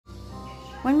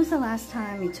When was the last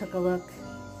time you took a look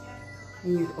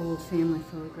in your old family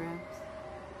photographs?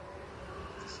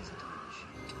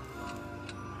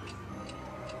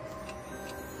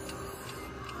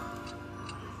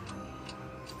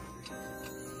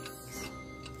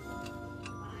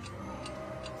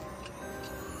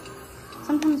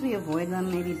 Sometimes we avoid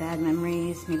them, maybe bad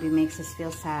memories, maybe it makes us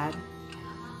feel sad.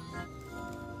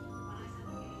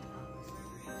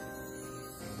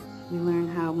 We learn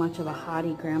how much of a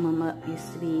hottie Grandma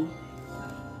used to be.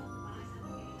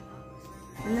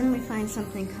 And then we find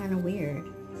something kind of weird.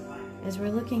 As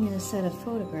we're looking at a set of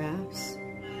photographs,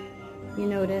 you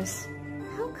notice,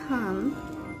 how come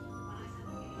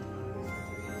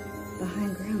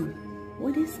behind Grandma?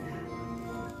 What is that?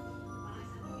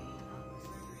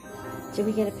 Did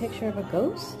we get a picture of a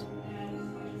ghost?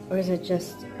 Or is it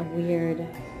just a weird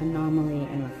anomaly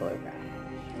in the photograph?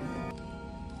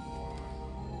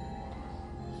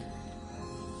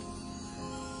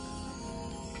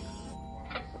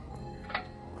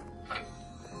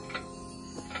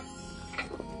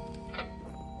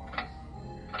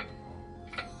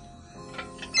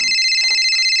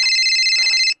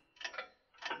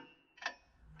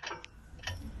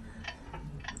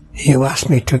 You asked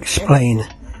me to explain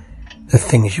the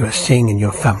things you are seeing in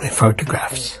your family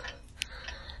photographs.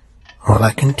 All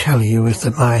I can tell you is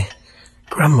that my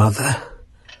grandmother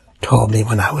told me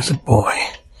when I was a boy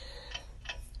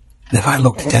that if I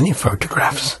looked at any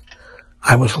photographs,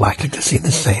 I was likely to see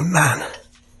the same man.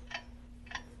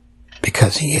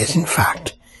 Because he is, in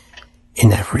fact,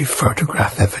 in every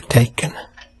photograph ever taken.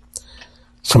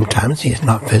 Sometimes he is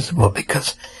not visible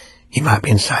because he might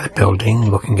be inside a building,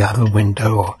 looking out of a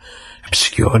window, or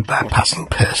obscured by a passing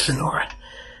person, or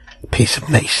a piece of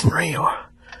masonry, or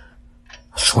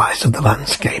a slice of the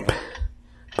landscape.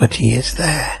 But he is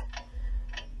there,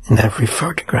 in every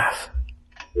photograph.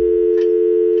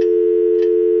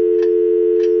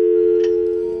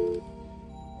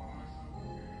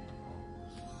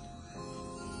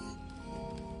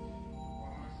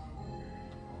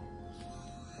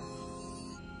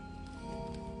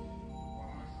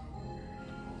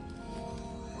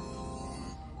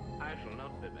 I shall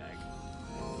not be back,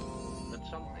 but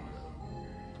something will.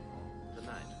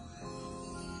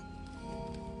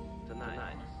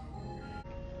 Tonight.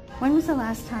 When was the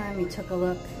last time you took a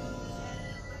look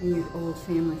in your old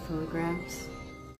family photographs?